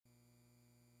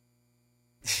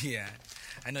Yeah,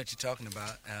 I know what you're talking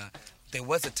about. There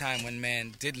was a time when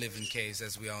man did live in caves,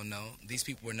 as we all know. These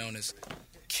people were known as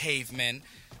cavemen,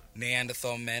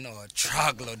 Neanderthal men, or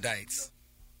troglodytes.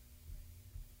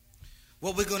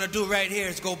 What we're gonna do right here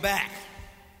is go back.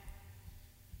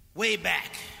 Way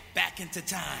back. Back into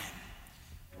time.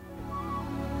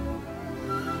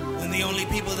 When the only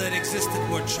people that existed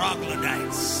were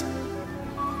troglodytes.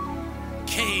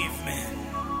 Cavemen.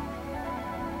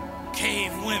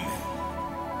 Cave women.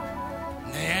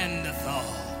 Neanderthal.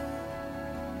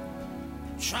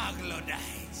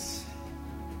 Troglodytes.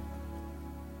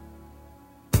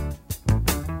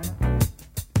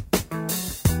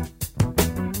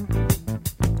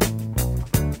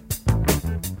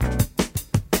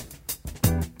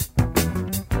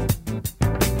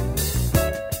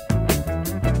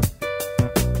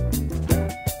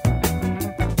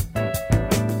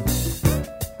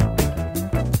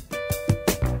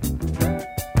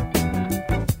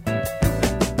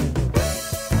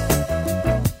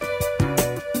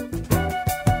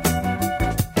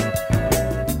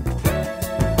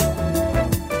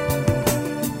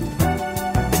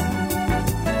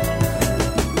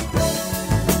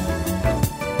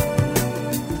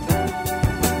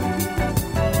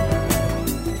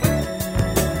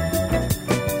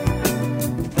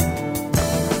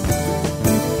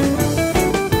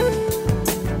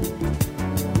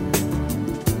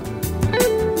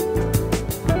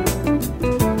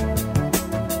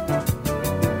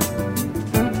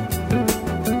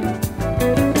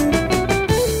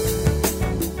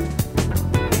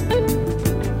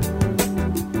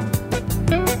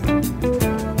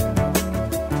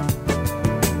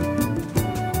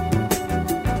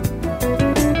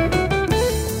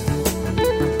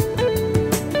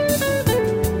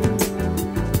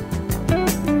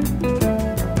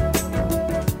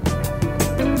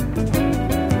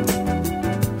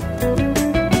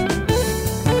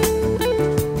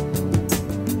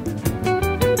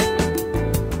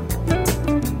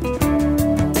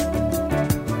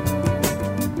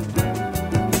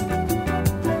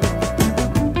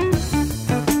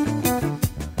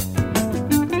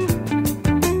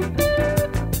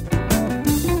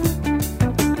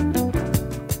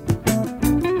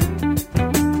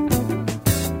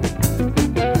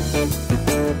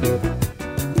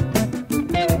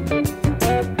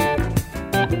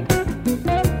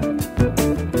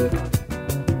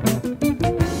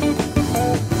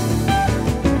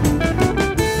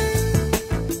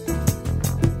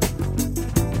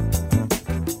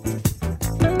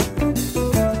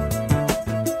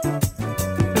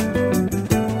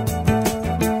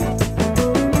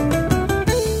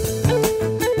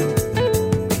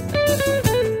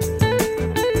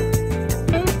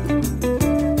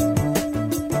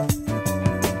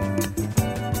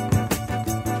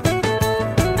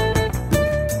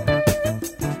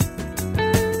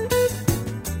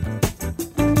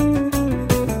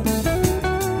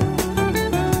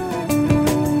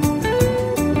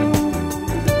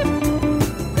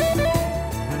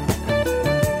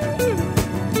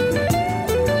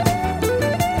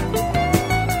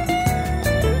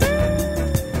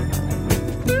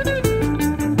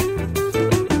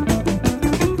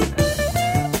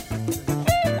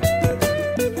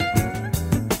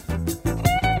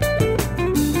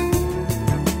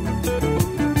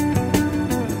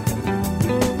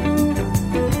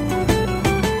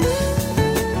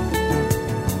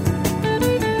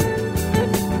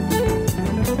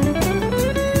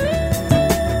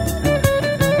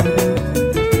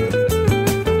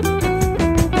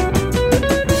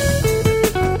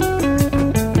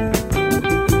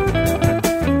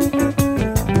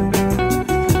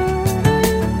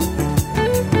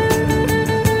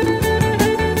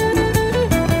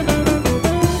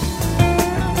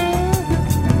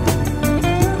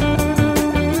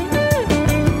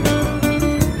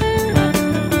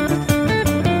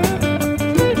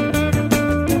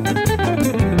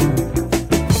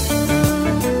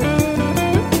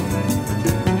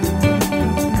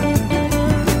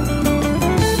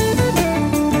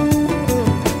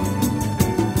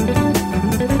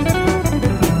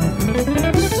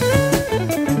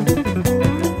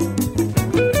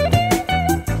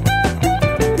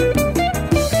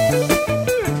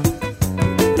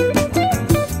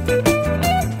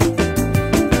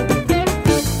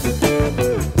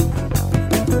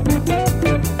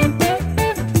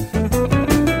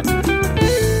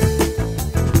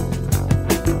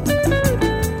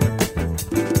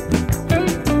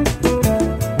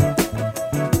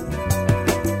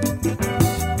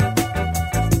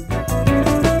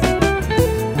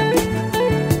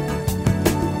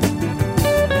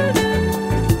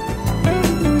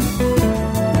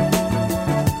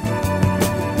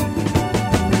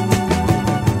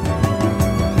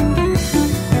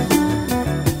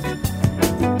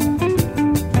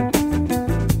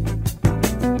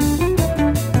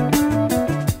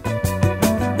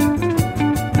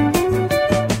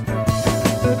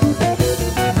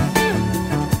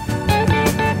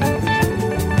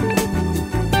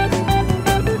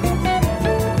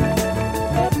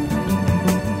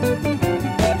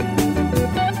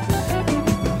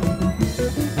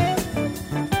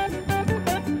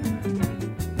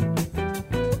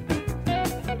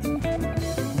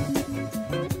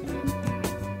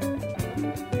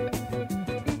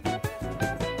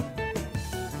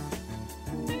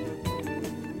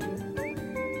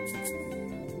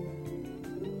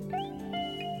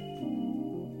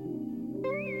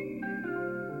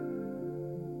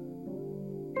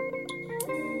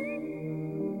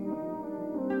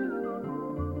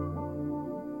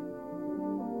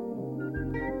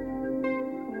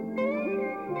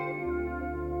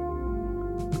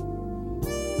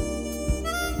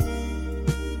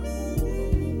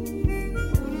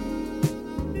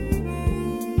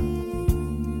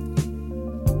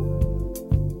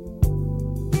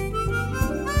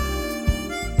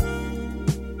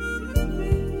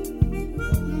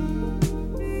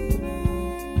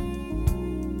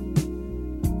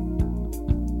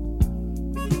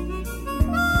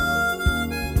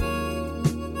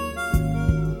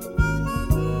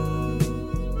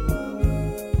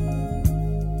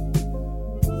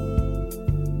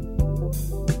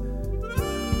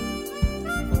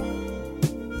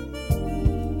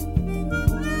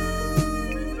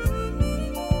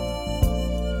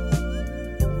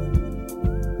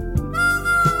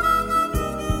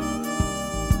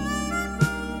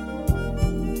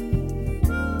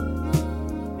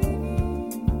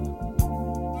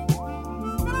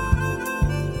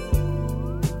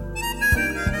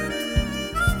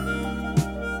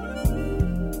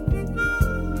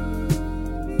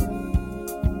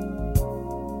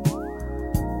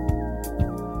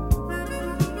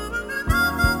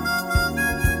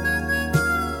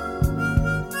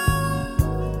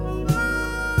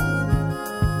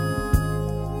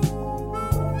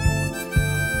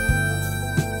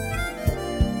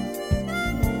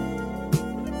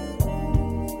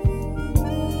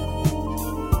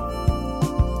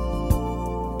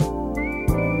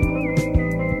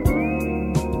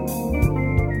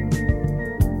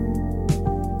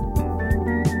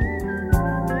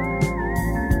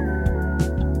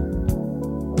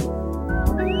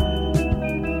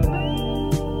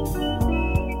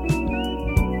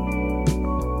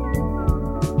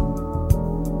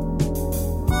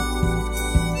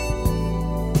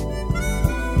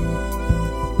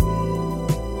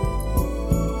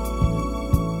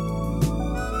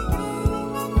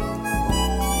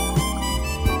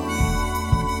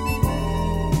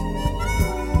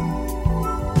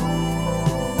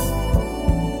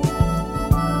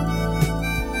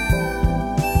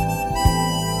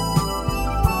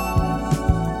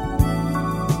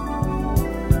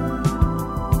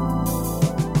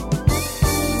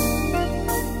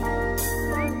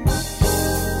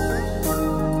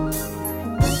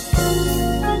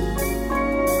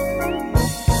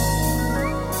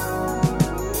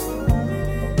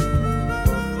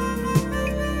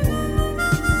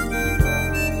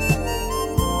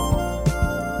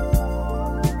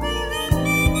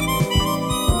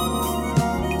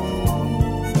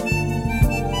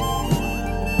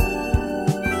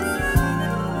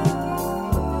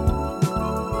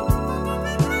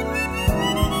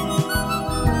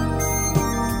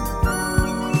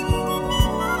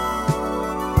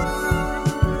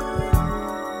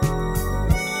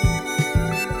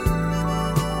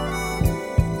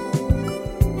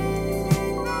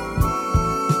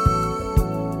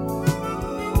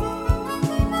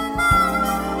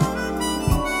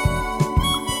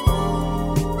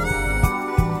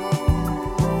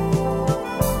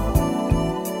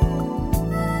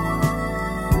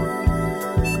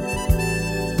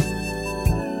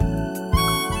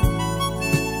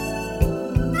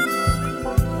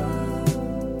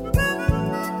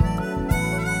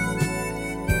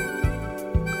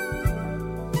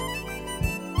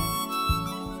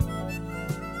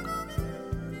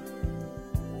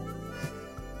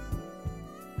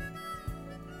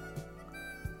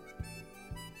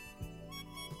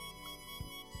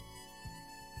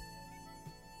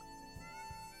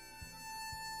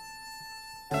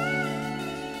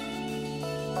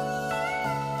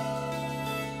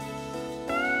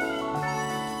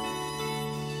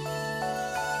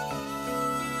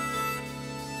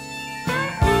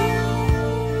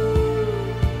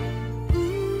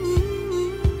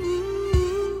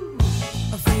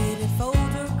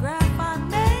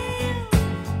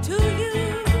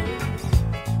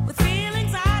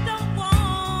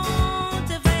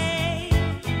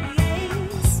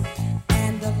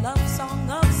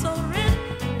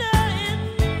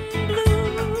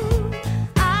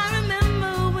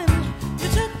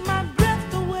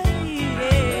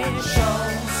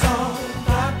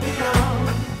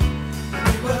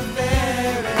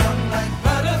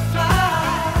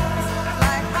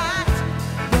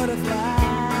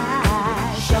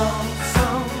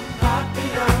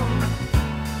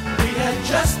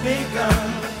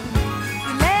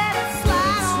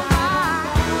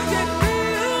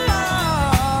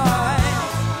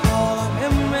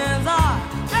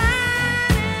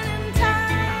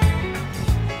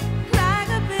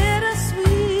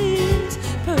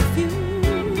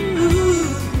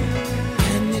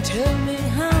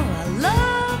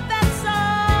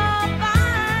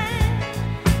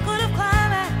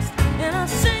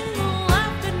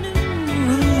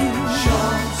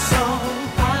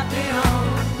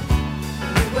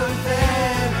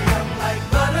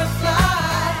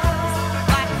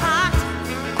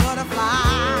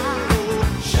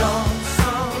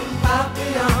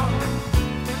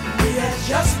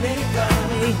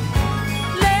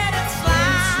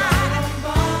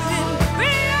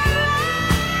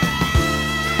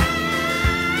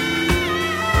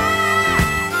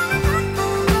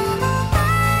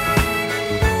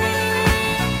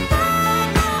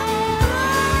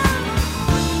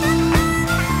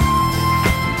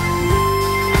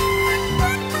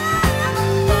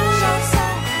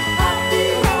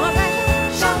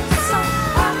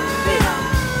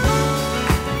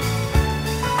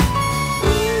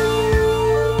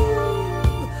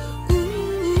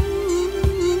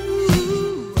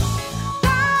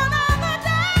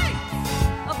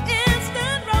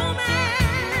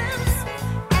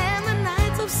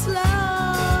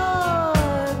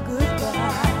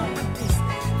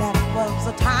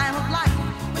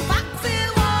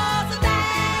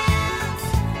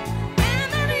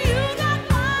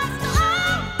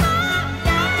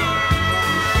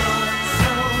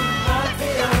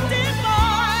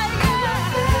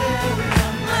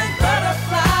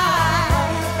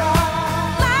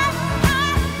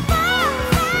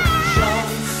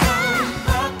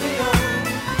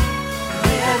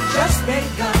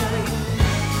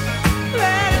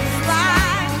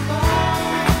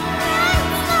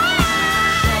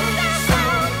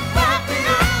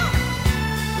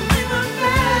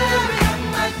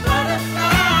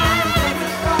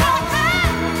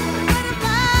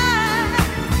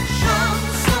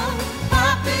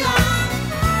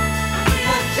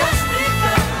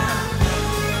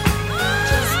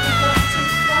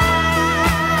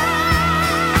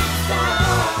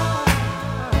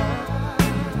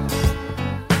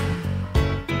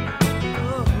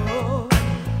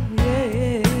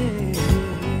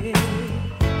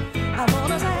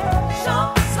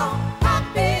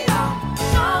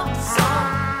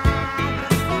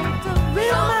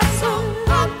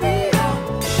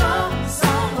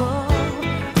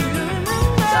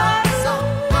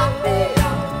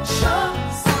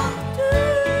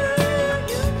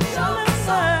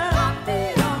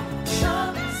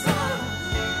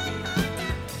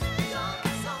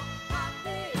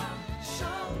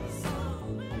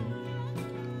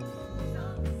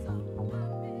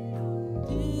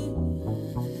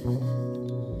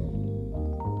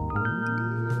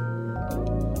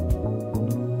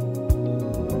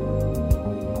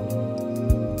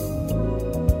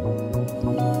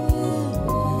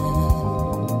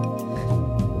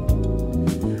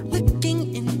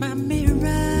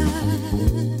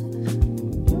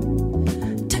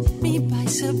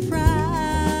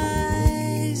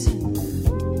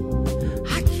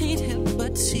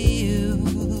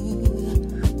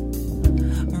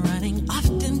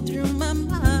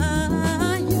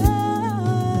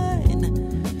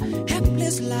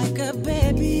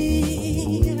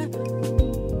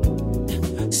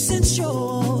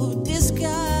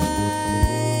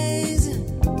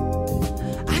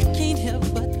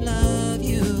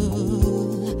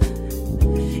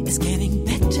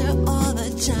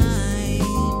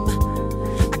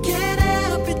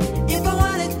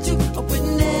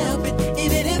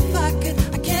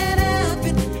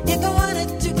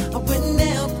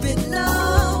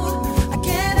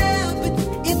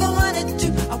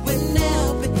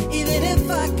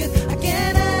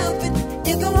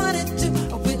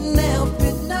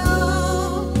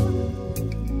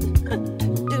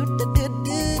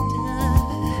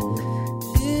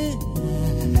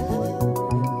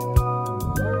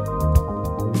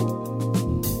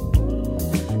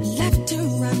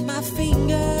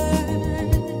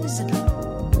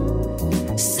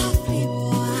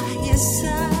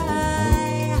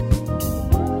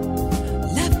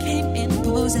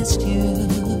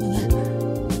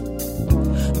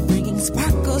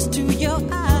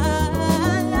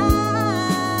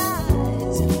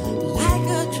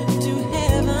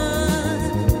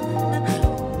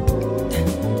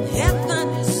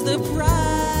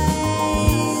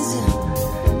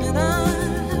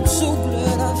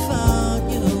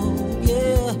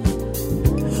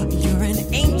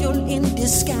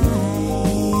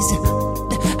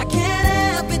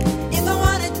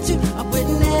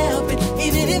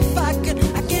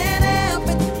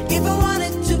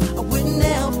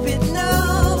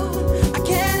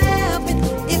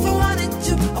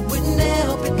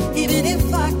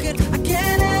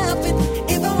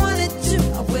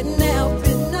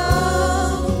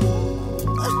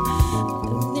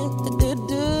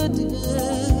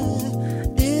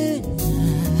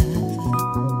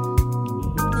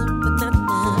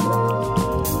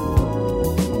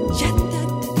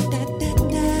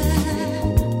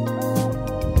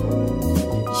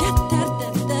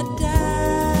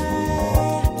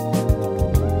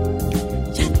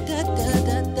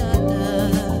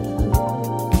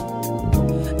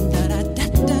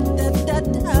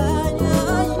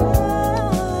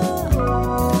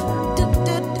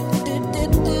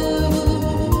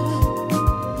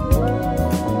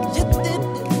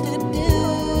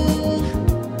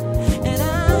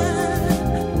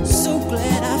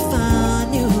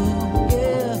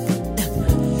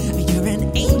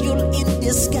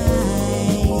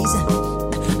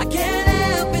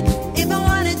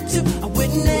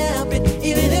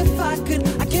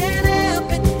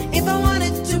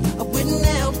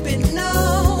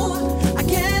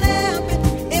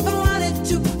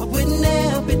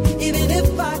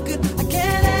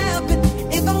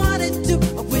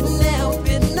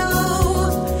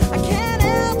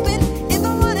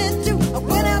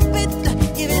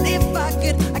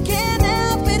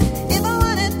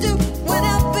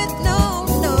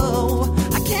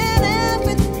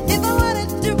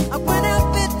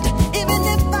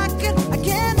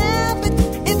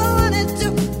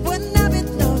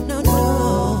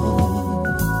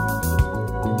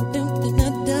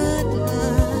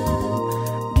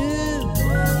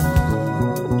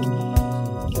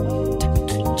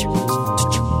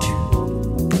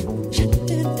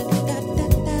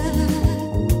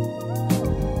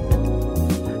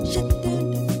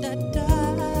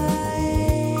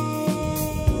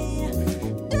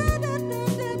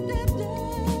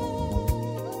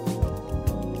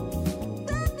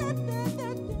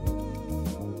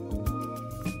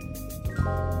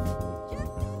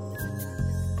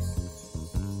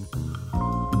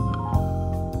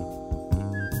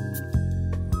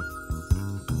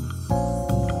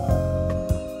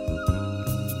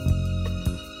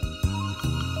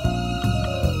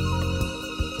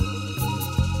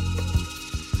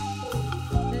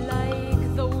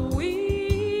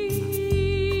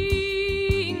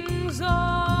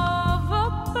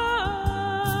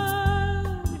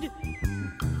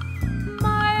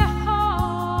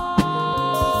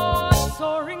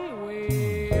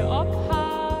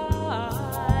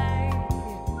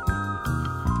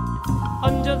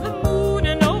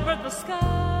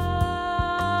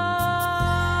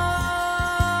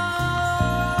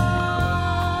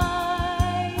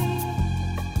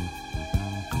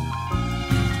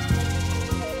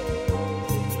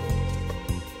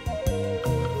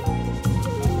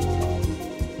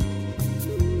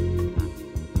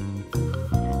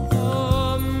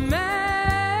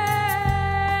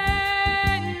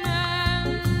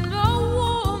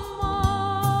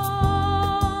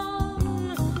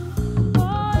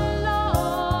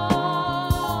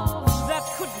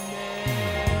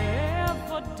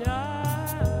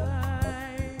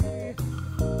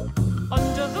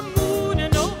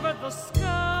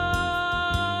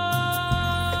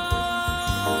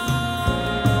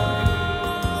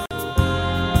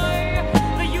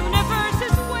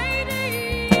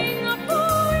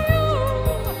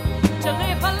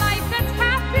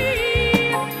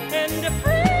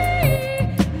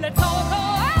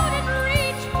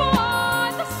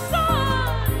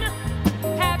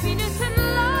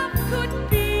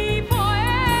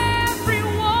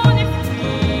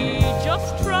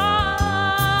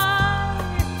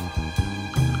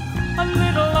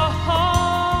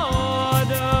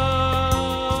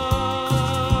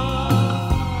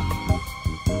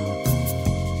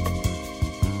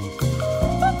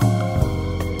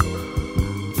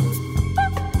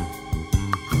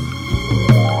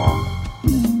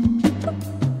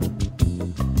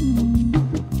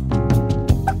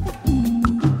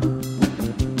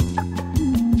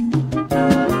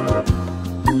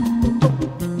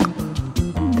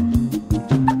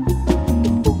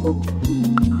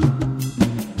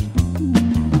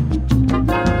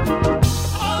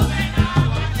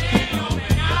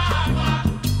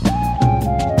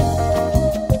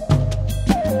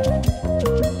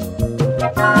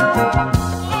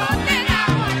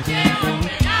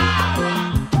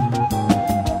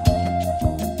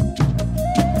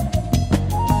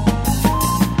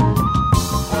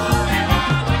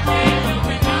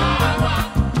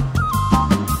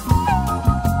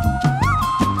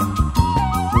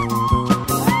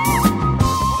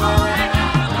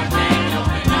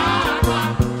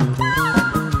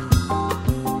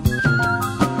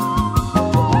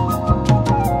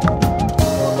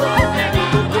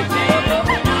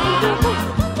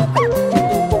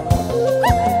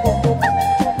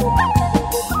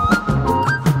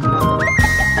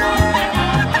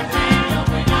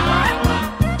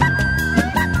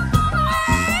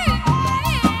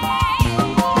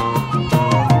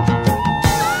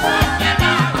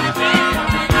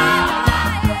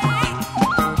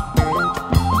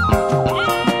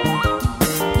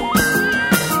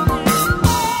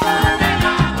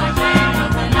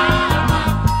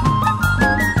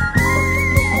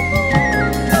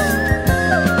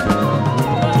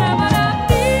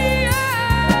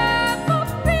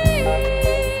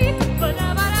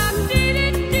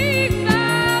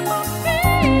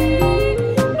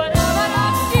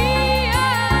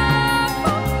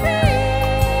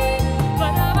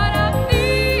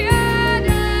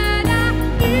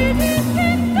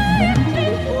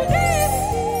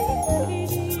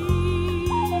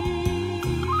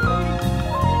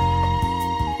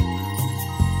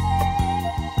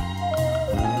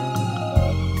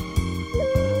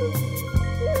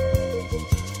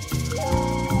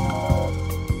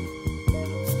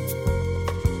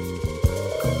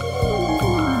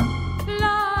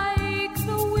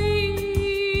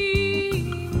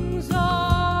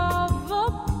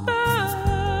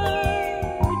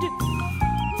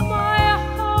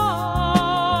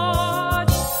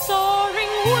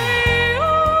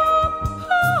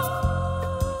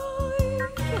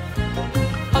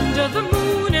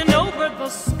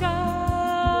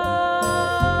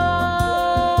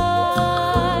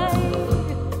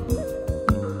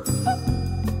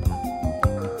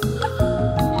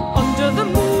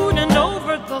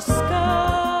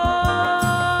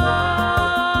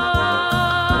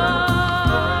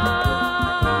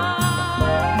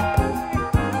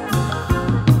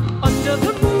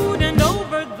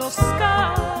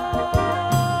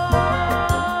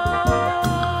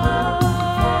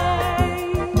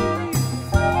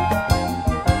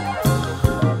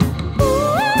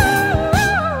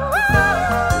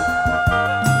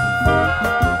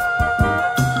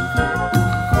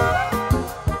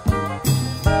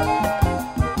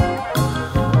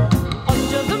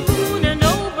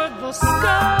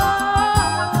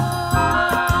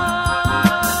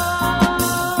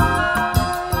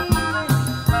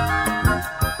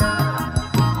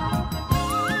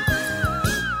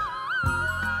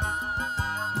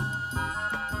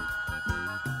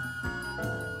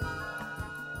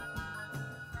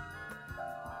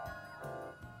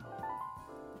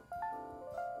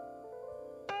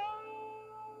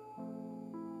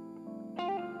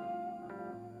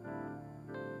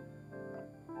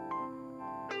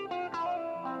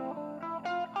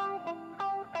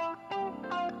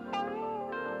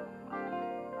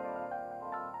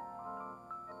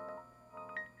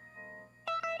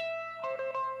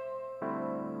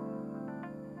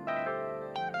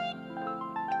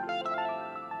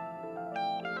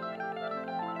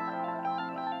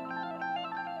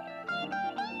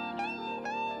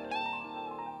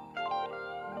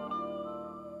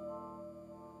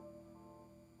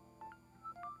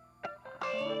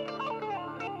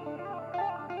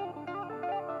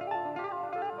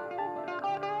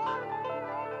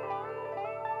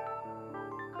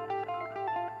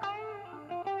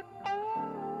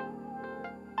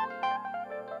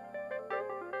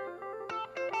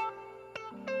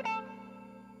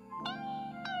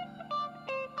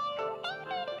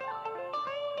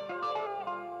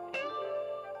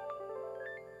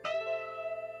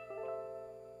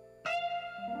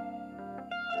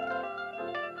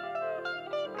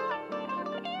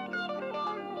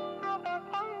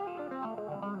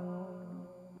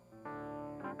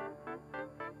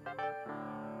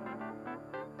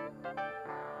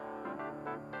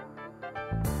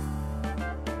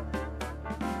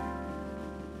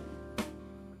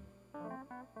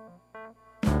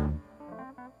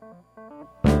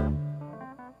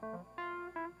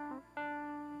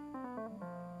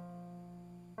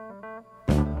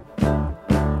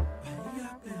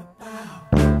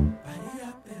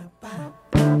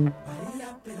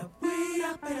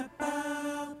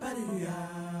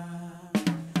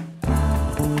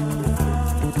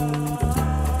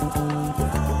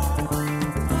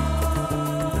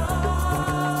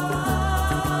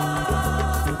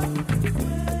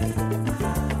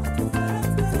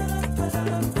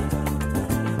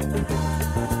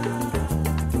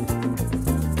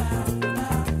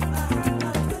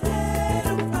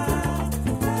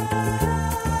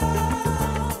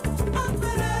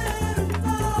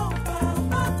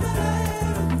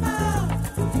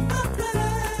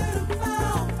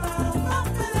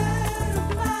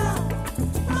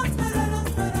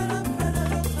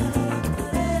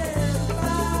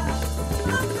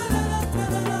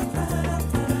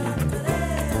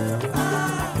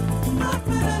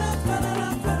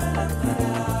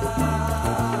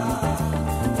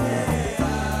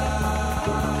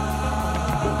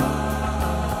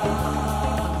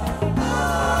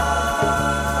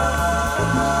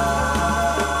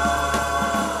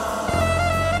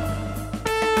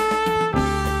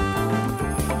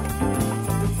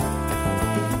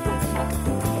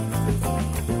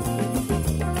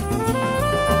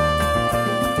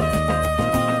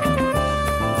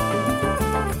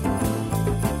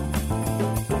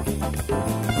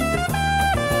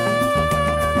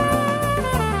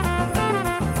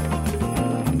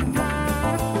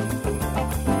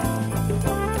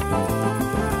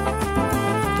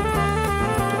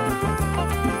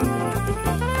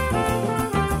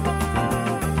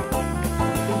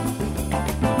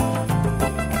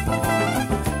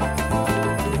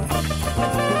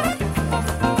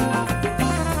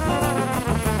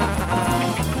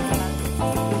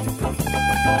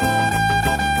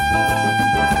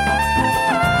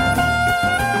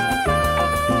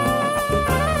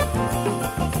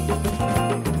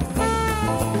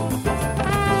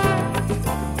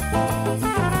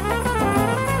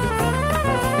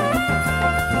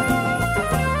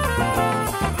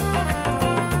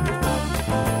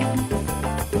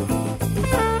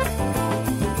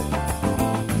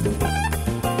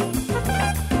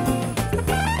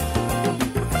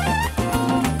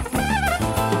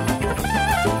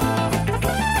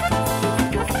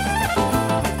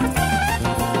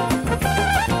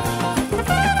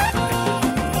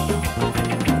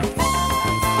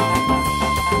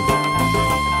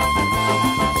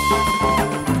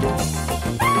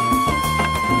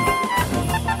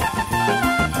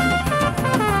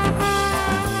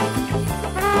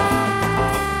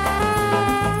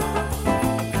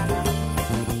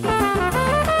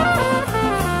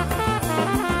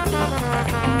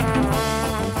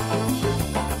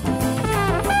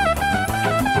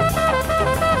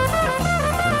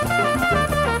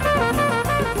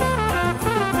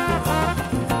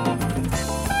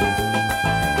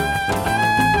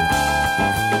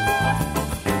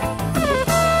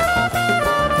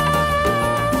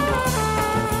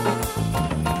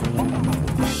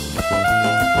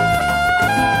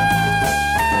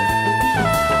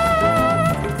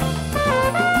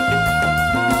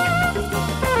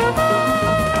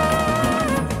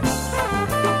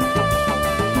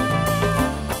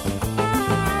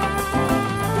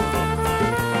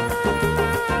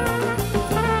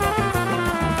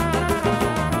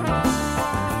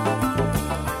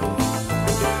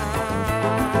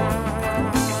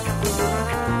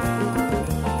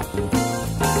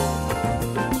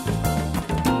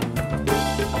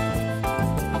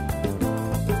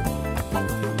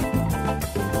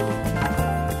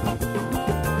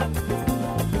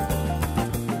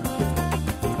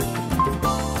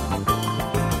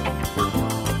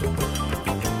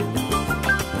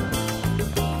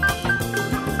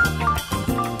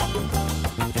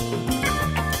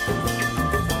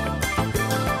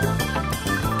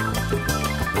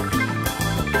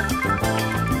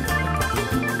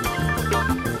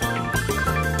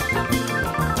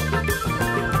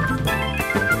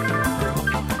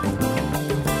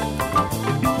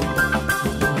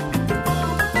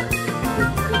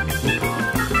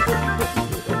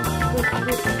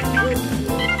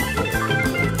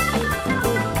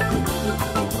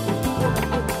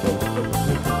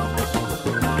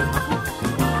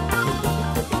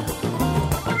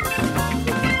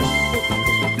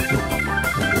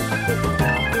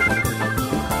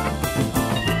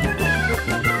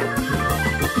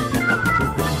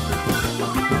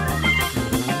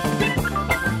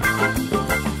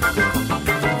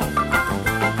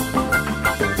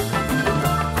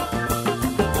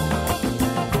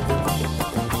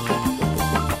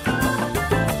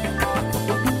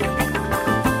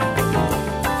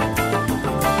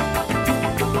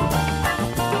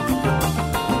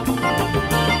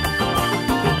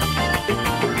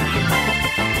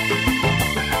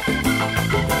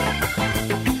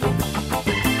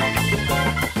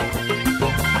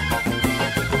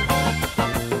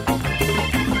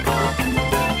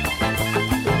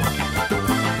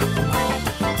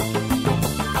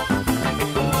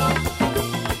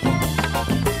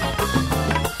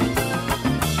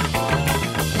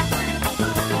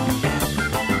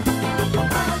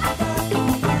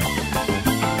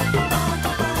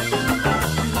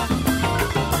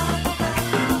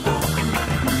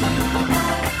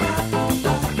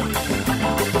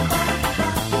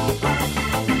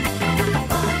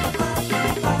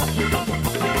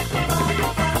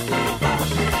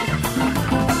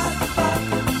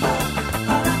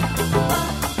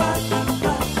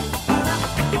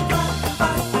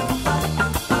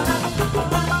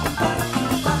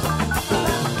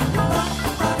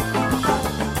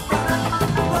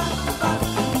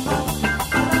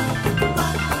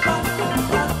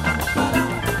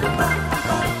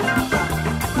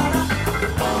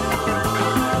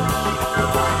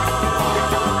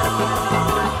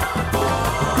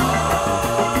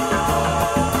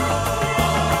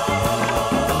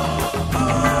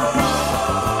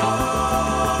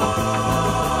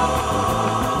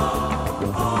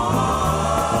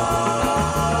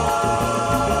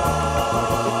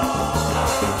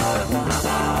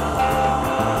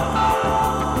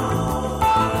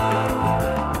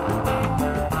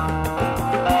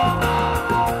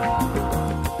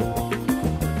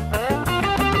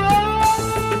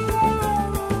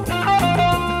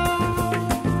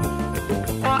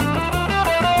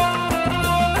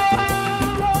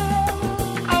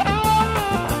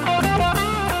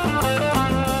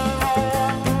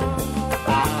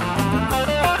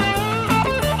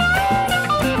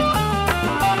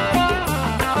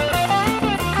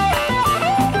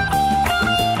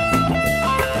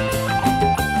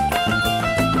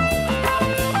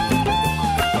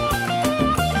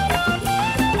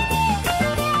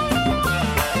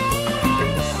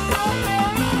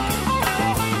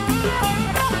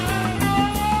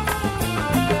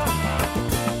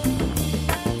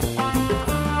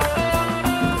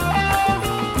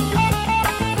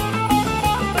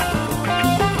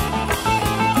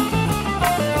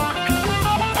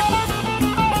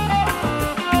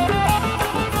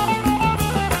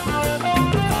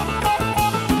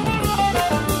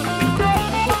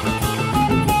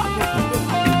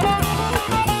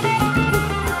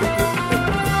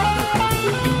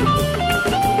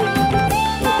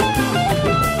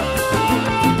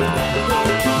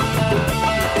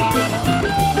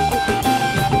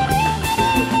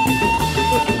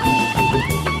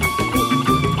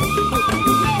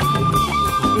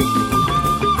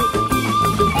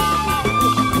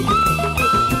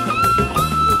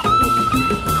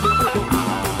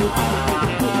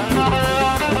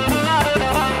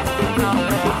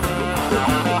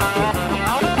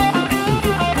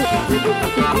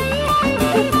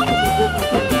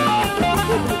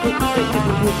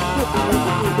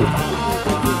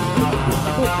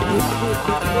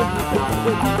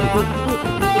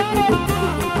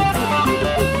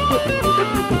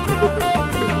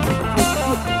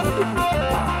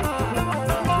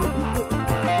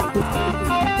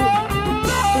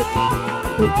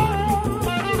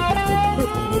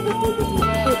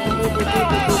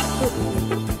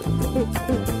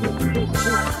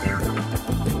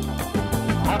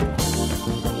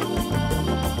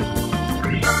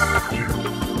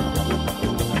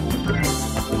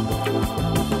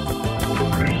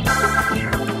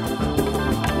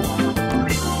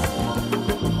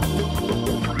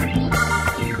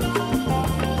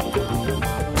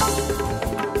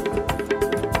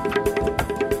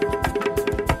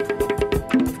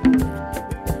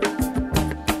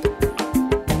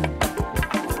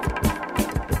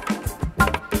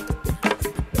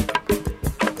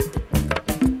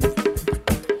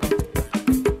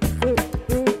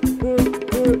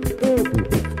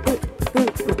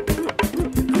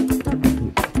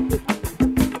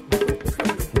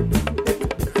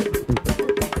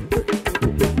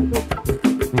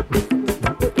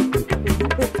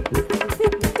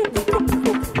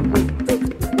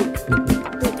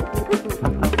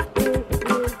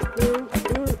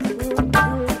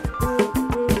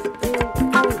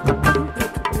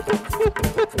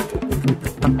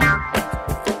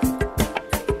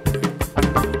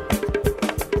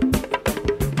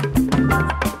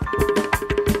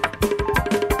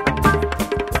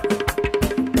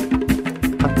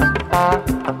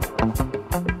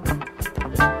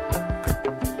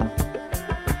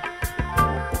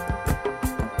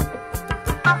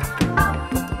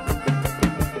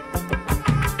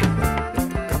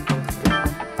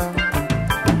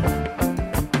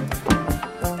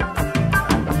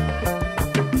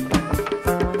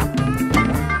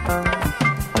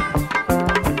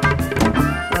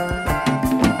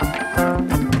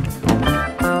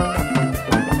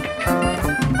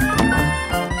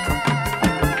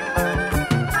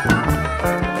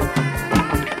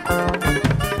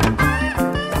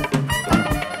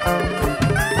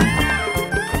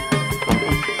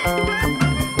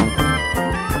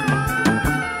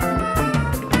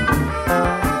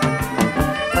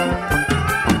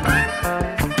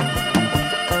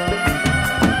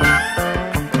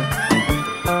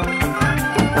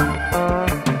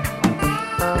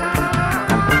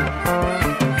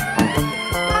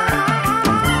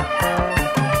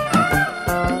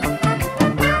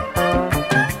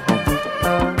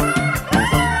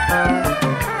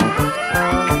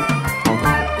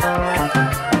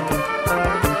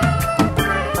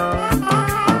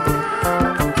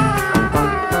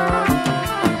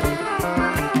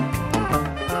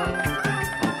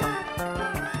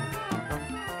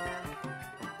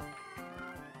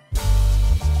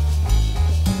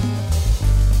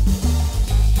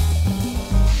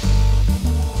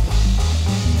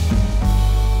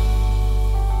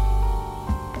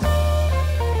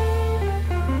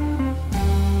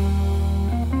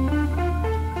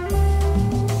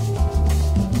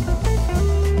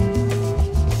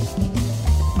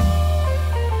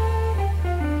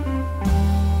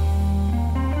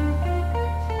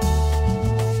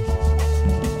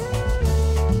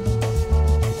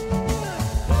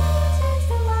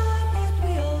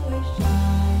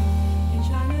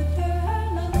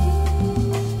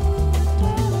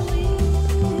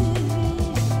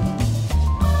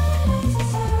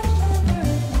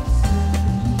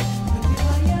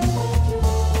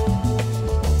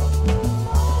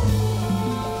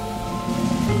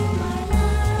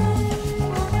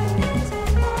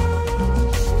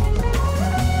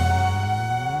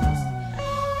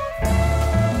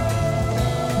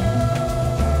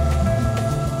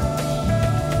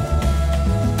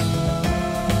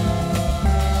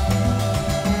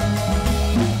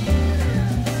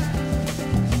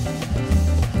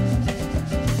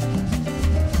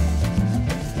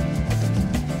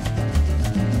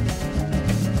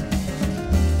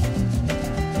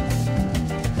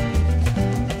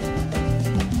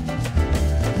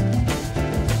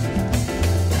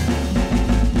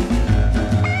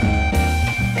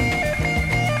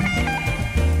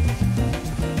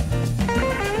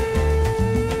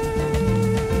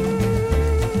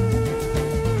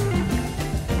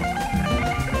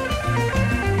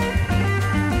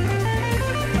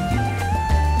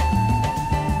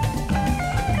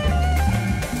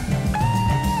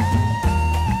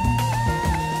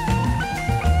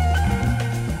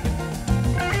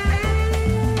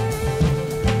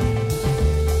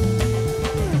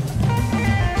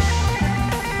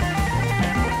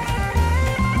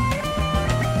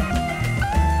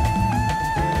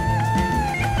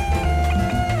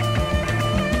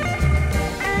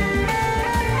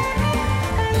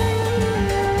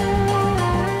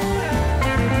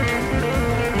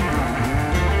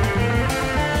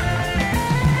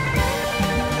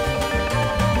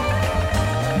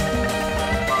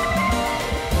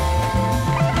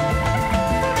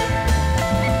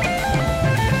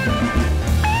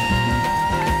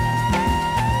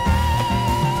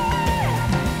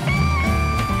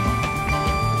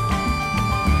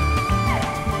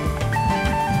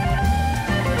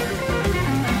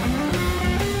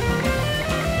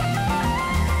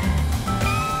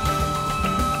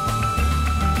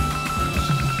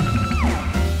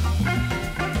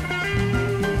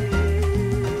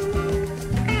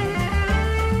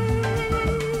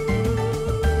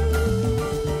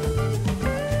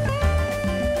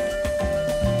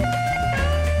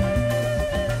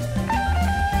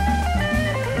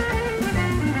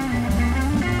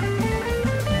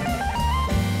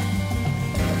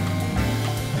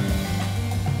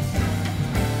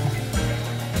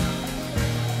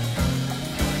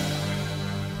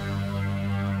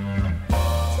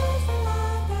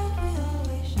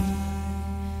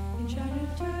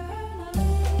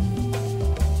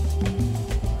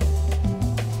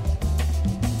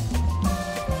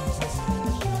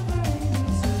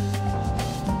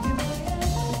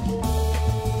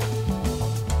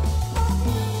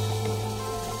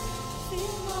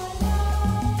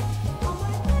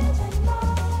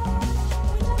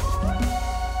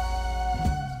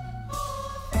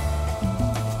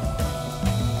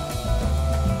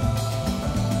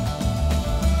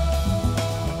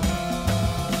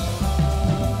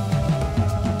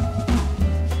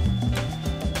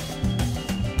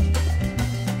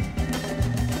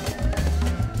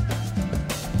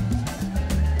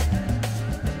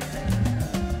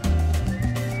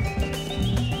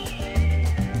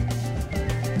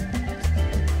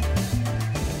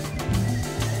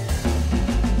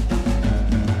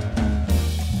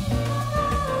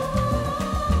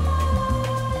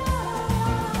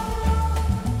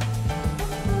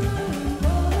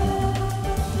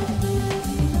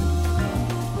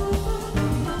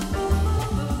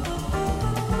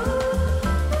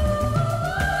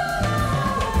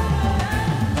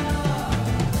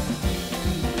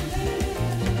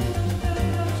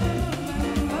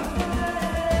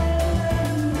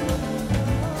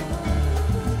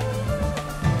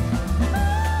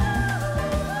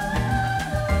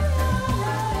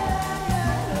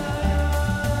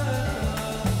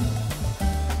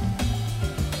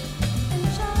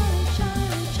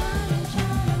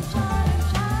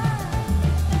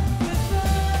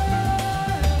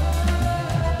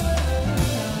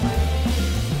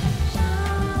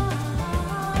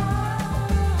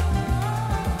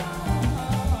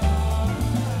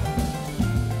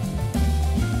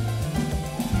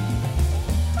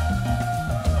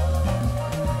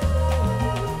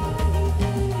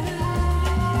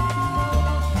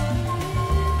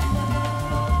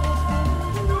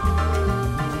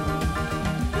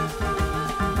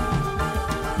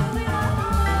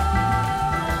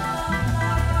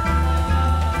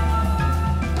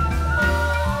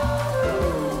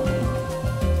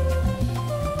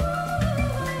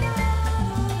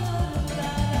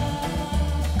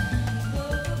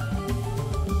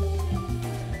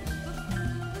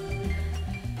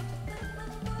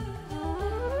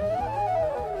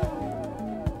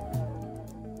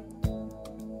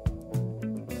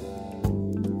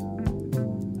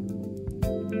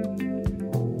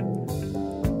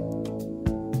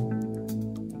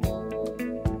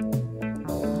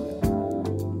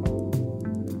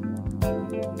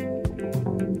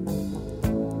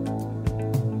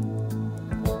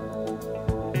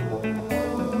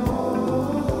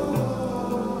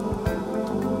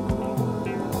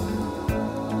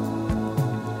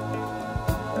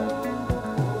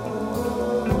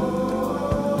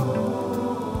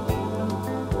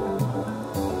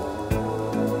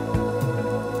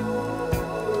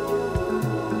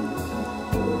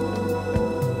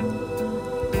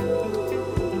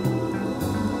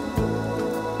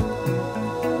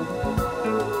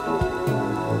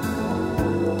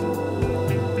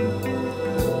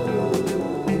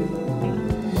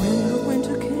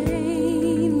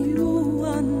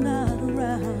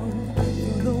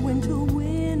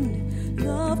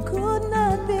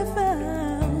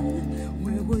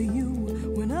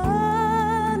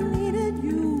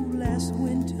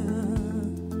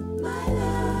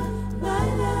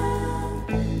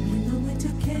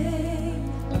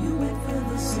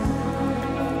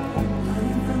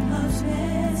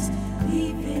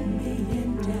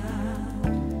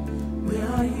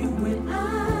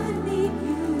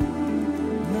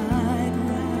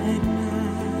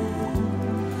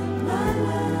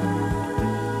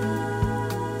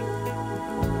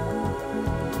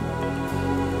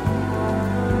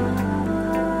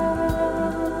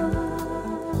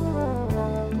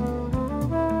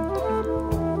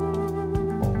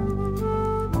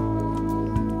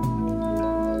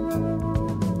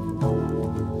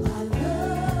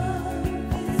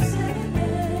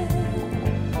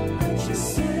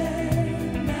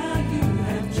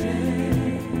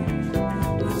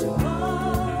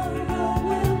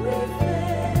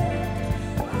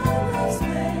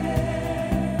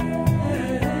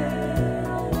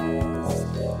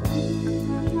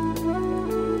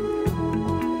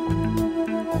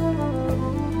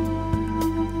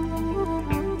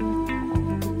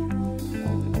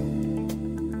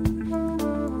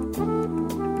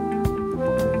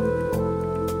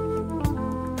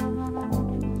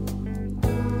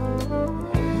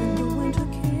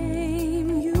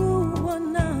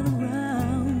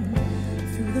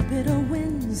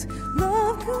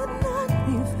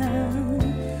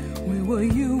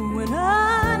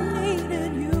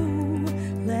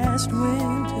 last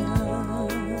winter.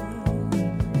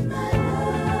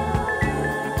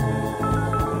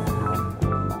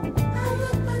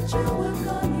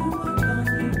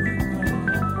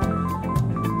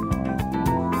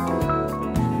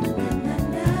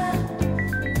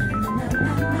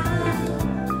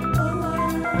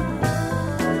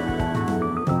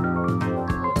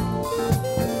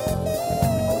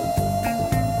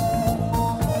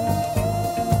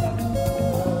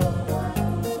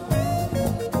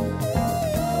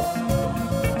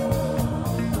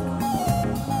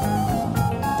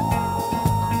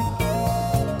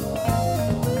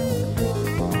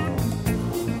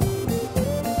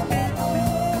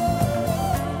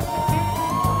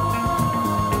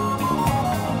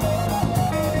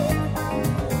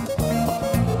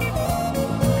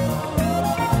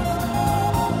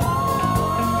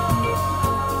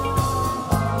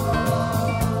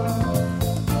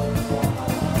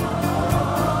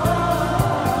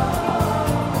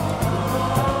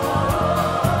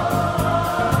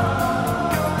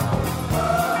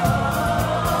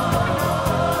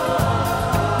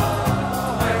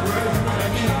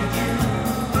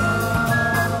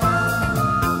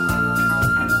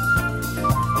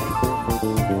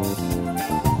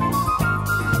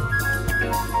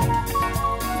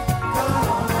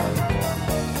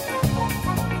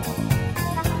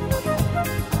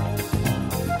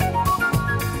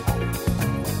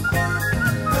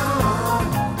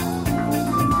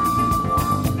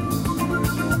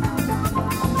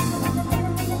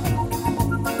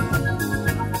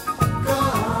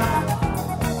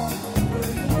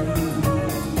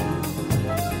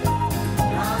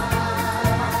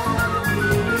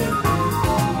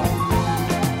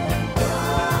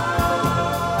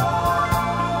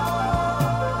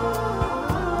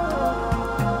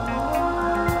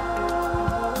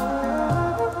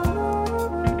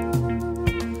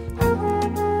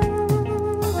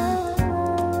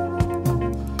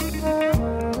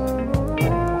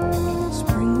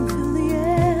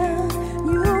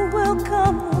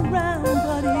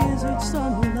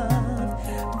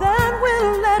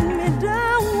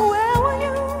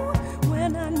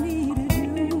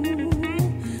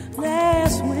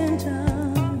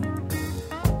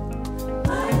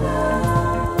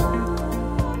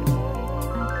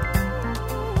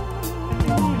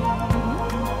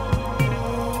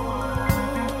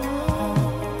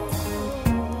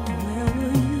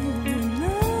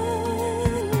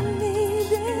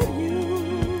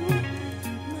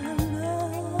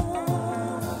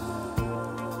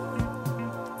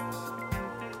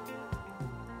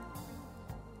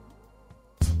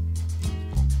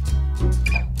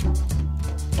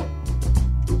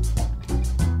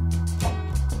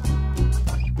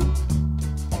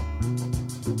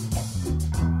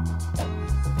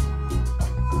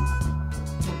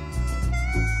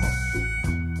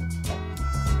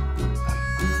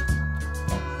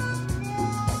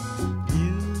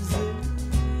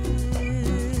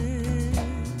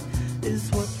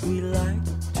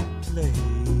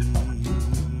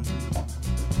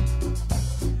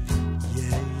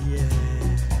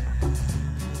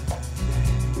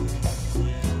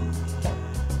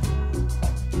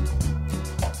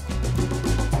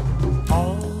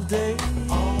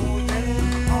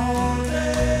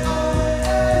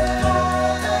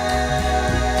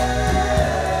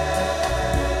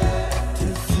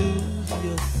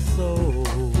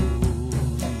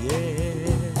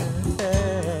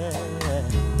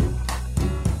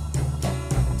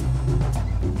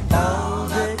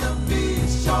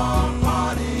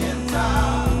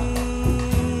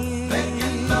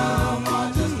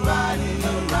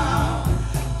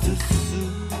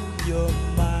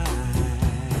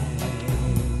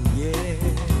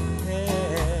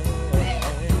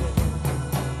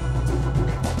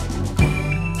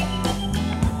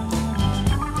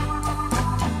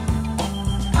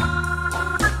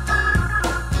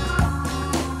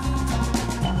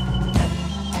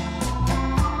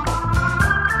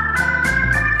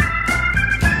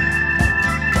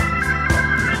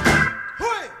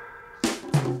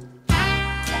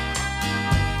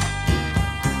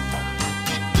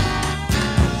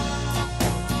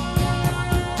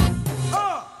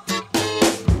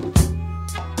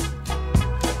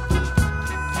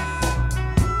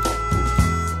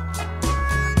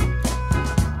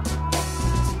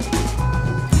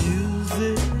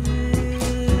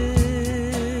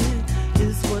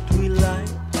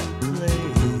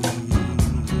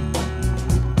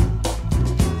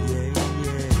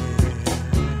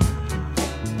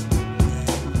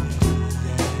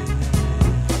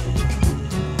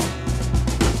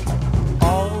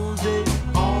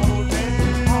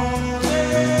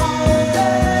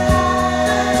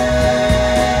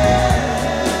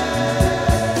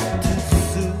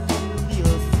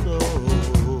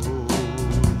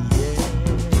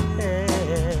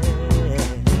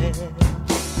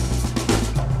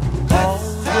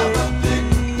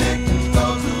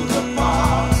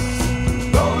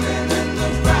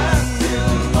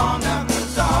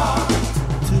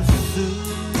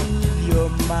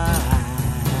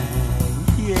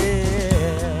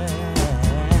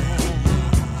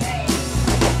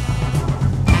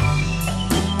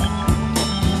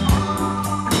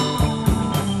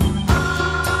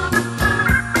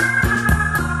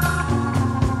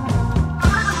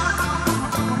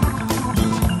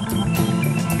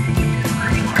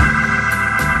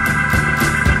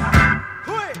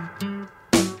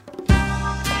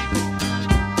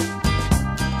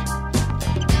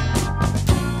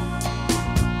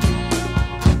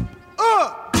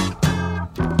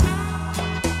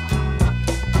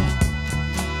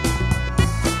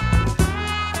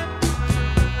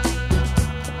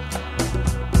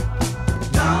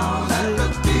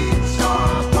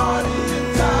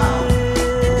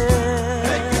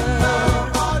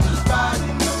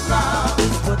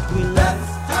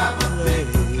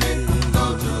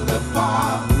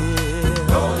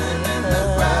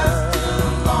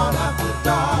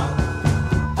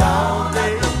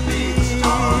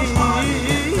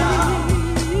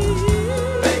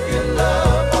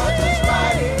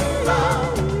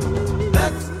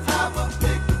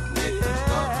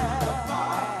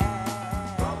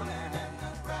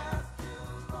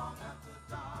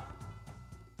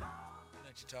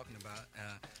 talking about.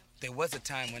 There was a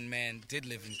time when man did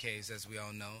live in caves, as we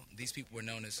all know. These people were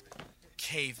known as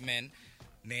cavemen,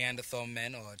 Neanderthal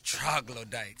men, or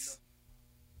troglodytes.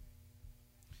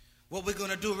 What we're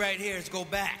gonna do right here is go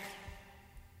back.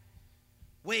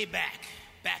 Way back.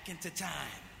 Back into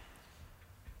time.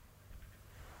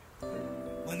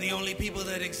 When the only people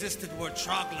that existed were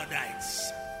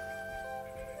troglodytes.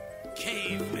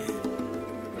 Cavemen.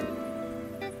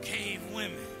 Cave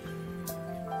women.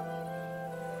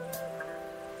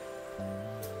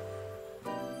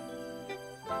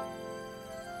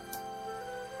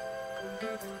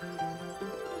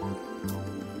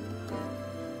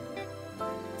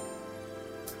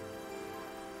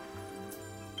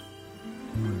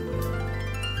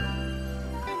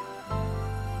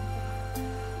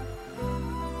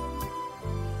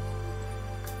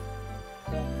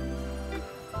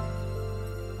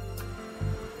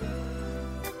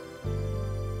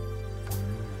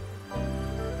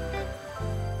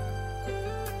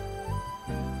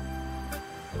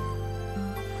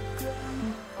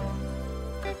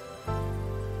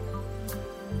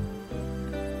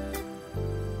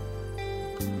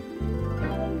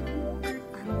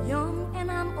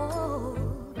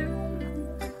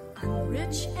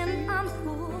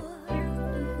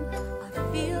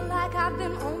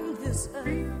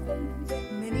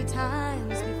 Many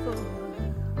times before.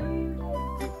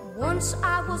 Once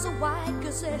I was a white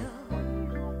gazelle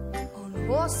on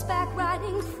horseback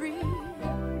riding free,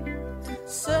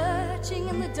 searching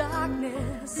in the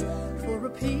darkness for a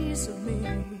piece of me.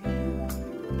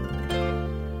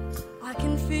 I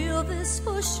can feel this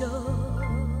for sure.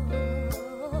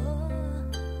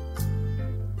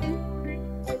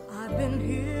 I've been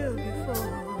here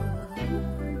before.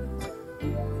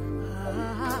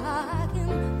 I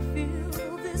can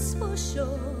feel this for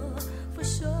sure, for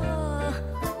sure,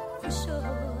 for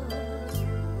sure.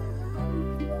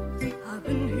 I've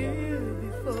been here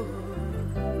before.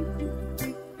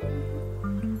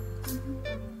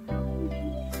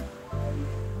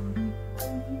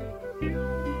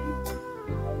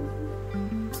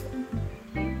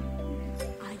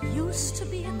 I used to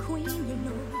be a queen, you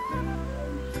know,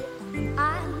 on an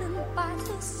island by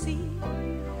the sea,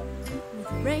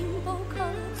 with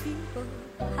rainbow-colored people,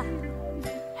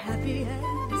 happy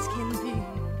as can be.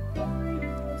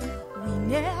 We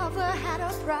never had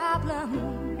a problem,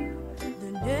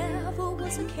 there never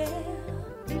was a care,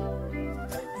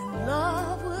 and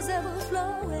love was ever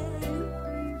flowing,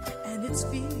 and its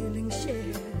feelings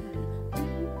shared.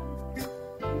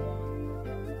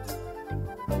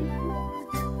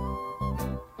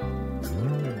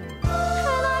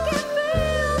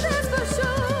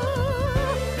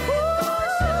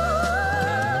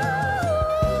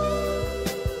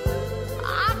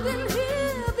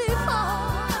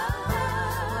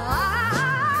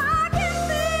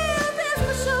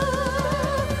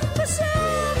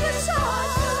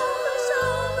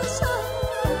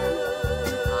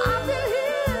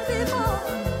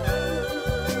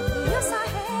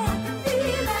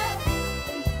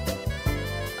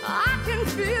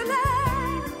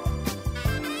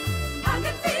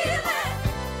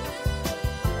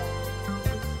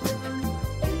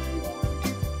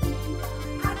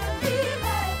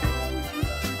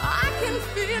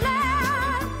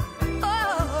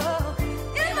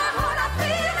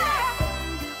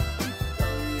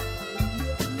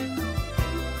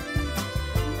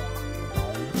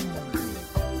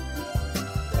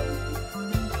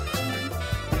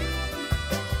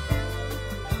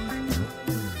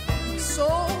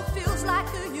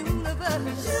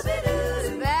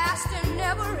 Vast and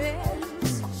never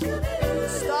ends.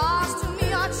 Stars to me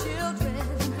are children.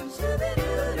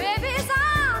 Babies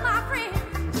are my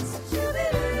friends.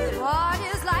 Heart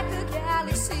is like a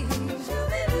galaxy.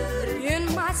 In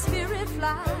my spirit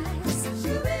flies.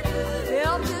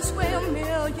 Felt this way a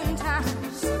million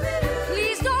times.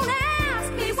 Please don't ask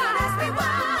me why.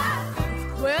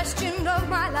 Question of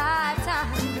my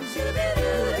lifetime.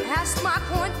 Ask my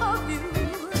point of view.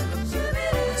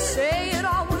 Say it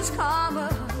all was karma.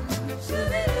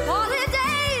 Call it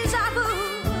deja vu.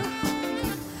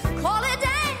 Call it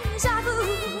deja vu.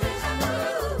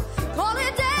 Call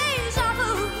it deja vu.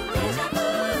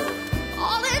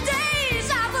 Call it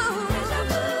deja vu.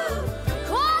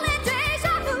 Call it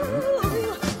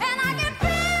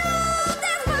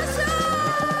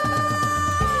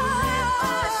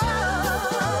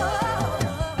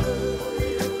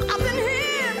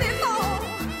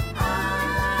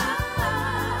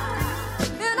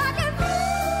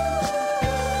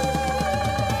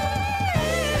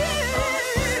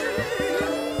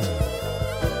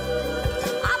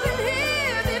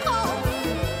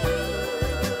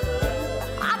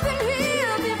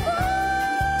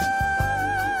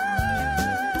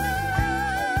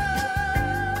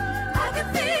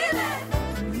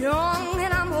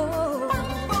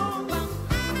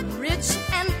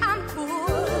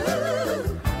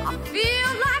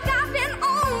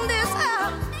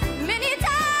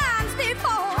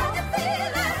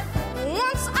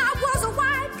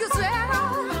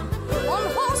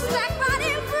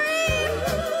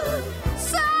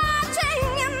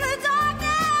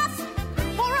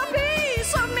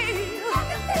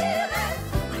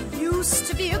used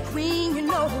to be a queen, you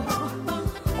know,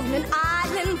 on an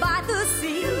island by the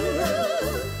sea.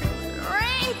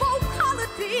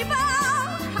 Rainbow-colored people,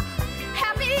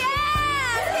 happy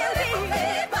as can be.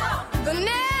 There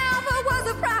never was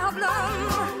a problem.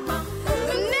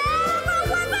 There never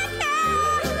was a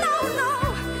care. No, no.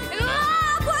 And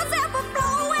love was ever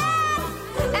flowing,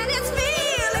 and it's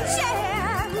feeling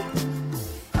shared.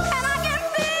 And I can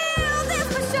feel this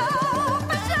for sure,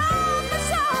 for sure, for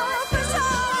sure, for sure.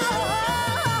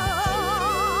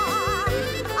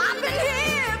 I've been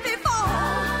here before.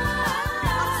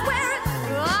 I swear it.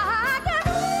 I can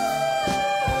feel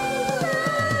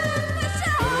it for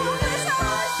sure, for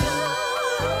sure, sure.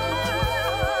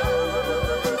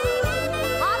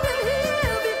 I've been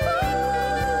here before.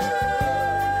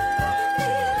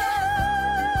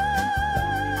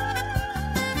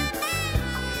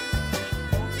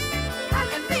 I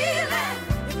can feel it.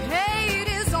 If hate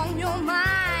is on your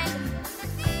mind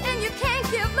and you can't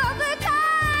give love the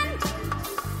kind,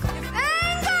 if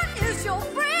anger is your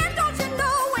friend, don't you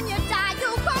know when you die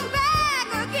you'll come back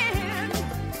again?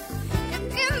 If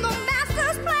in the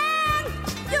master's plan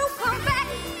you come back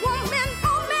woman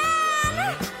or man,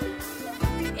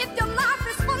 if your life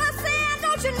is full of sin,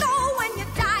 don't you know when you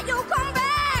die you'll come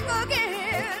back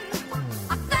again?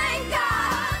 I thank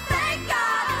God, thank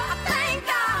God, I thank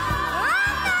God.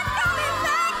 I'm not coming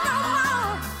back no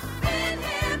more. Been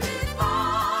here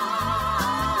before.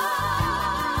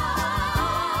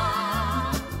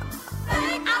 I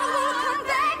don't wanna come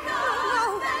back no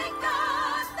more. Thank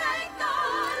God, thank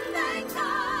God, thank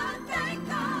God, thank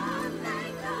God,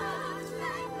 thank God,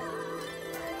 thank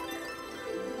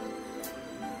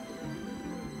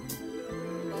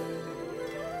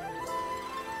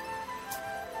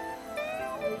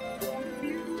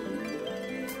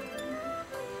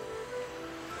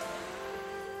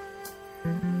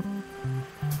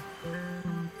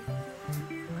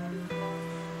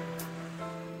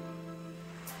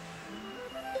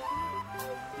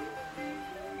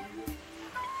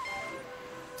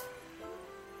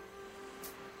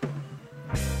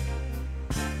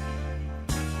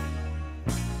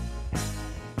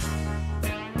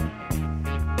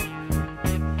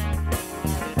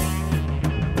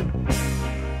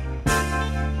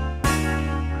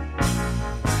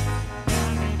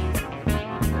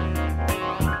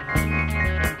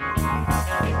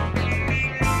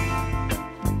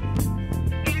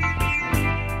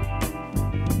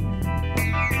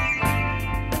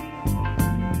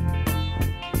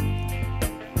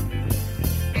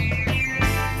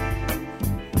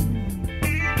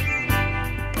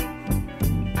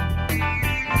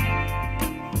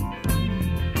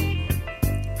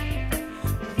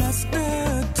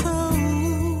Master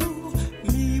told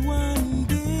me one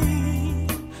day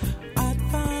I'd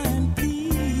find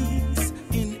peace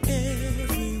in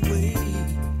every way,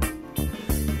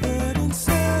 but in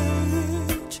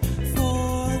search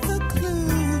for the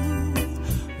clue,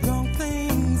 wrong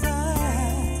things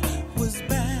I was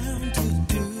bound to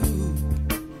do.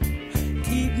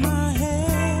 Keep my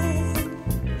head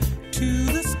to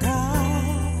the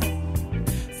sky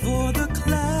for the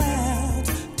clouds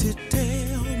to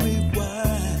tell me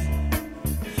why.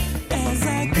 As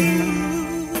I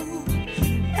grew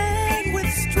and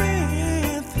with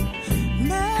strength,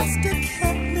 Master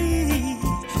kept me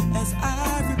as I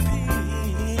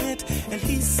repent. And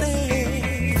he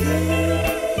said,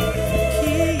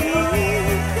 keep your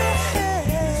head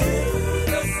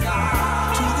to the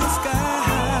sky.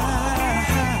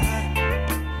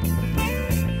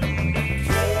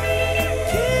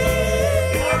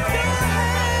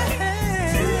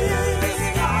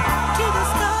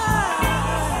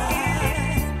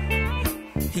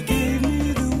 He gave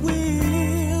me the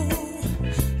will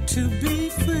to be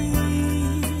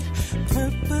free,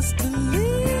 purpose to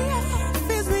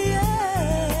live is reality.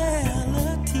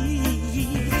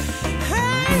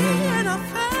 And I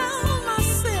found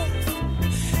myself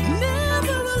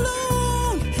never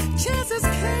alone. Chances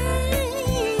came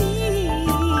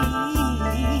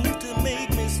to make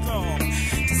me strong,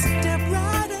 to step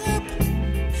right up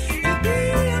and be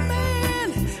a man,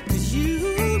 'cause you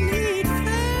need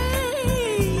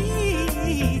faith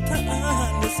to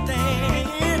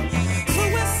understand. So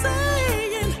we're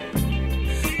saying for you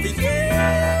to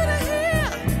hear.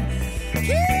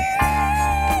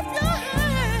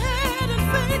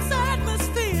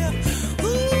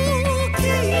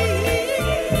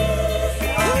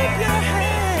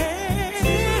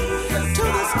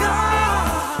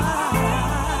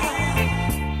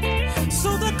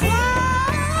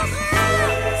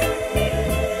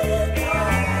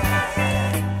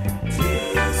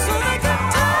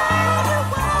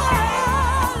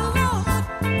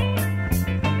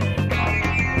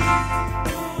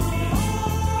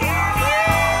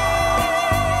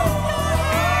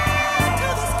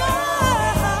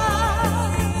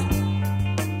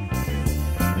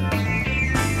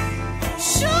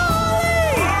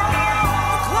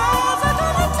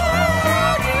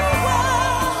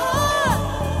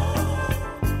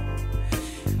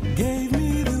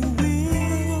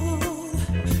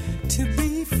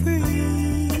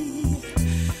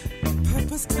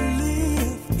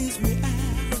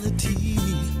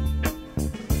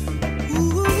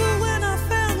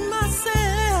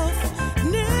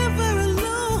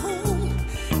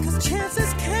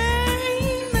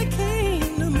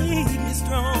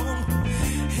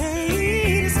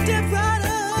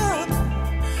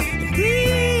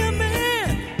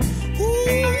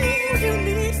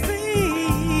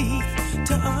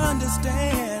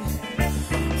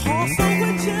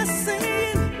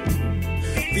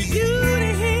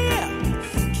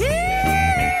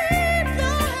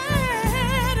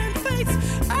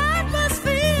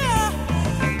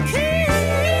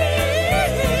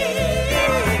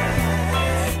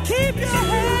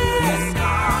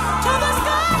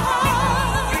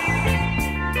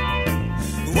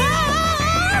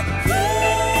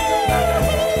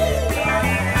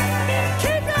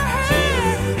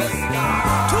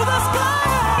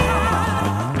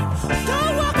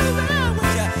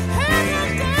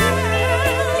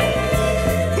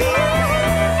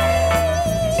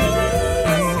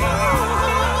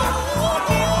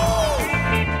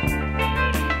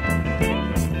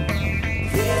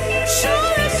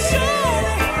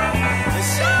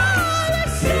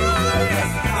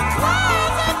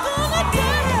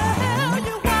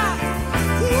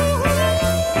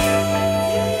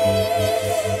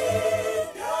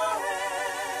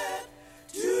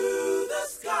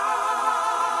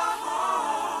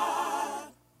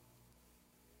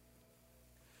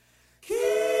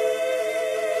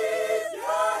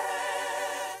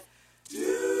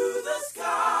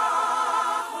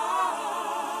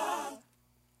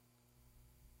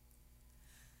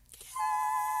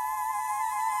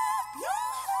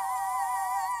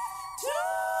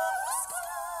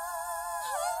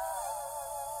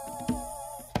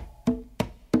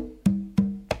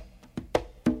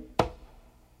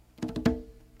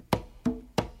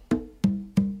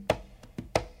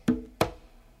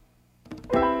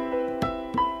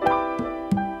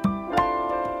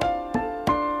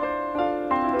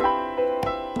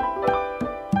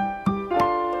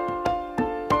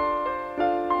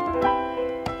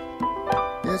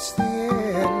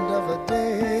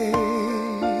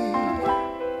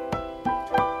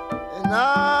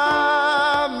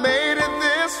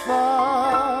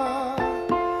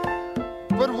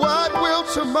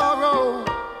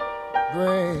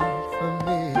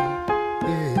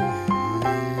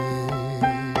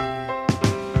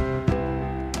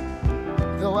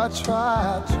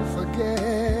 try to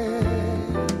forget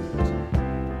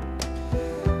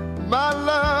my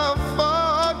love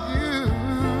for you,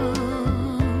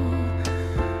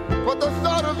 but the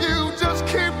thought of you just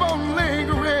keep on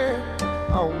lingering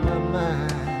on my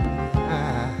mind.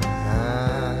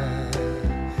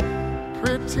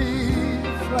 Pretty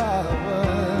flower,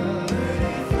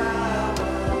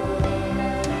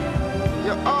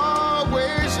 you're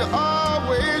always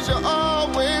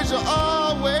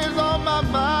on my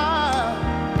mind.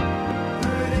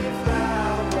 Pretty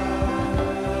flower,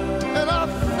 and I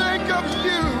think of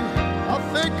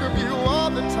you all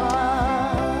the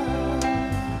time.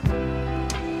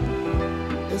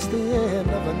 It's the end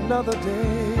of another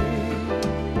day,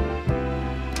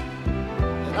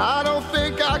 and I don't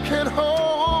think I can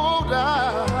hold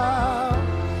out,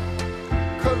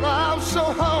 'cause I'm so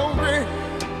hungry,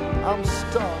 I'm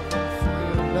starving for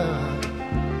your love.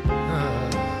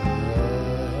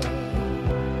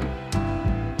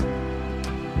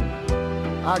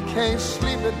 I can't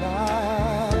sleep at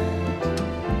night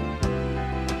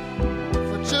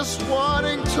for just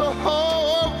wanting to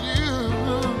hold you.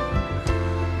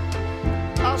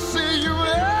 I see you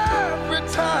every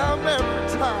time I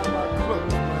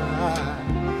close my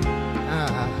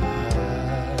eyes.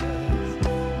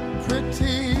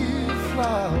 Pretty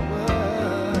flower,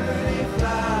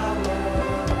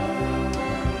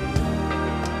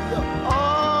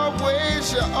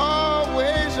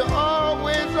 you're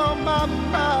always on my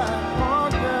mind, oh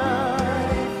girl.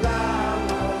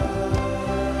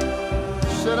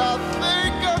 Should I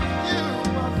think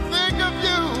of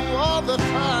you all the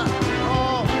time,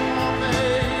 oh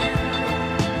baby.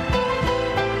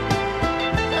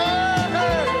 Hey,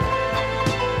 hey.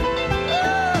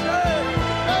 Hey, hey.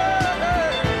 Hey,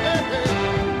 hey. Hey, hey.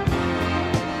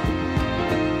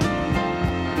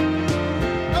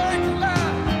 Thank you, Lord.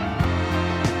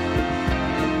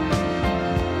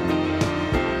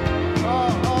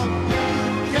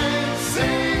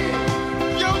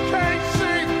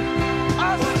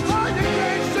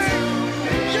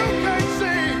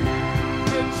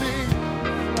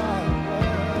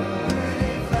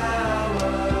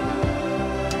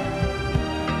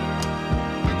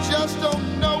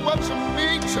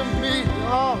 To me,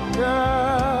 oh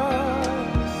girl,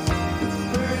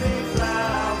 pretty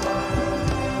flower,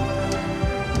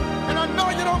 and I know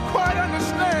you don't quite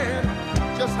understand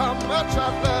just how much I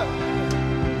love you.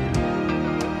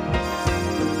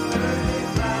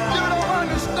 You don't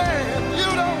understand.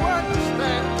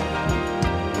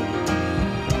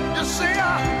 You see,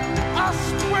 I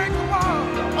sprinkle on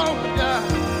you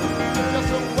just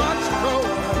to watch you go.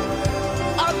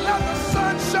 I let the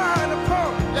sunshine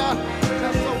upon you.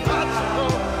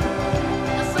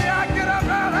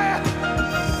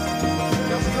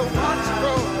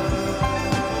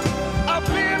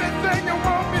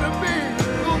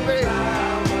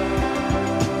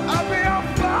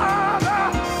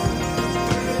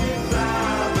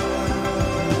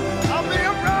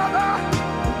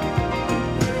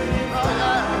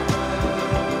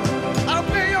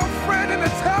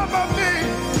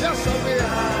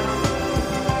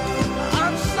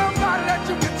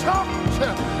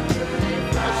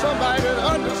 Somebody that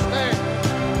understands.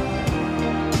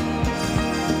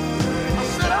 I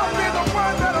said I'll be the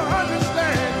one that'll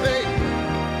understand, baby.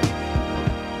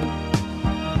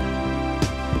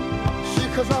 See,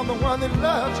 'cause I'm the one that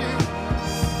loves you.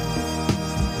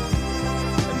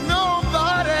 And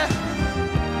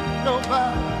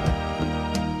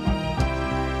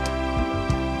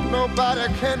nobody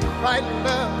can quite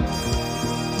love.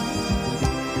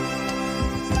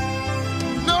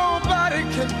 Nobody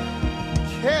can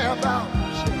care about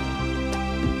you.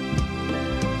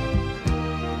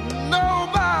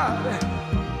 Nobody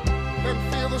can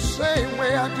feel the same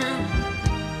way I do.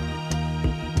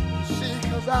 See,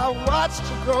 'cause I watched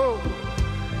you grow.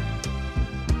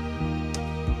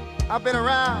 I've been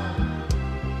around.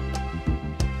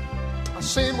 I've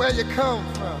seen where you come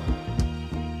from.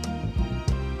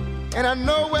 And I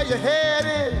know where your head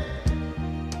is.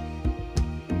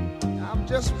 I'm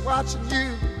just watching you.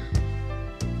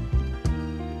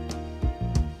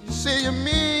 See, you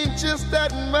mean just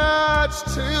that much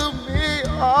to me,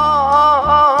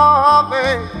 oh,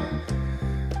 baby.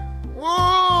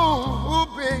 Ooh,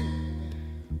 baby.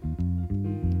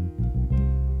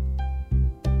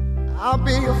 I'll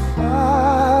be your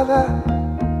father.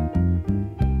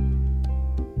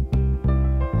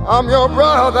 I'm your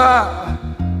brother.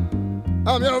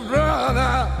 I'm your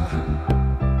brother.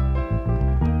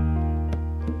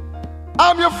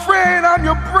 I'm your friend, I'm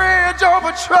your bridge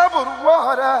over troubled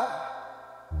water.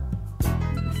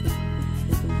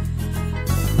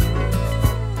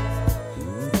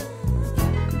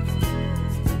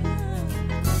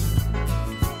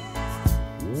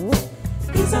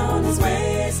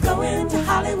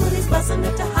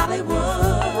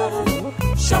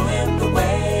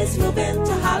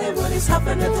 he's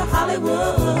hopping into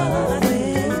Hollywood.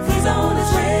 He's on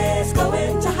his way, he's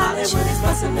going to Hollywood. He's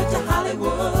busting into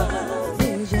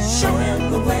Hollywood. Show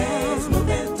him the way, he's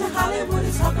moving to Hollywood.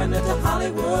 He's hopping into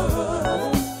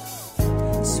Hollywood.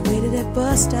 He's waited at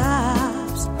bus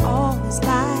stops all his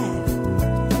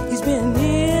life. He's been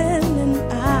in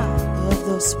and out of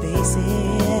those spaces,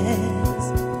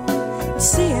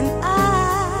 seeing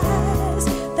eyes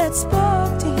that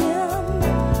spoke to him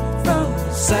from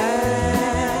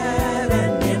sad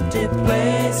and empty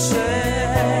places,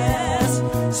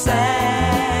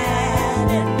 sad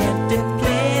and empty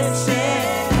places.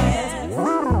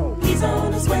 He's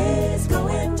on his way, he's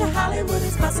going to Hollywood,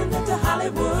 he's busting into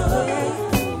Hollywood.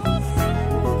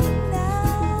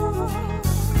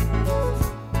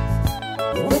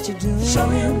 What you doing? Show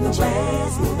him the way,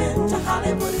 he's moving to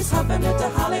Hollywood, he's hopping into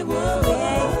Hollywood.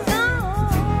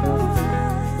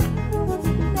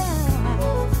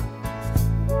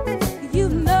 You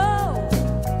know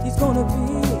he's gonna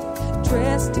be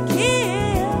dressed to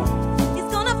kill. He's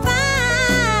gonna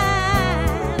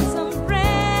find some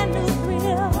brand new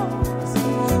thrills.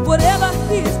 Whatever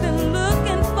he's been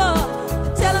looking for,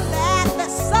 tell him that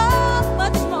there's so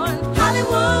much more in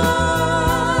Hollywood.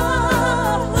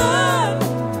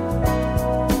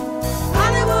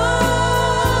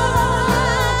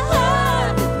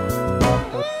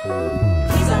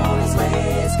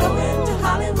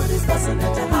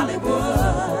 Into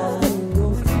Hollywood.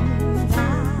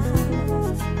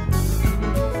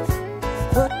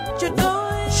 What you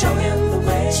doing? Show him the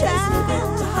way. He's moving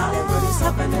to Hollywood. He's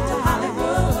hopping into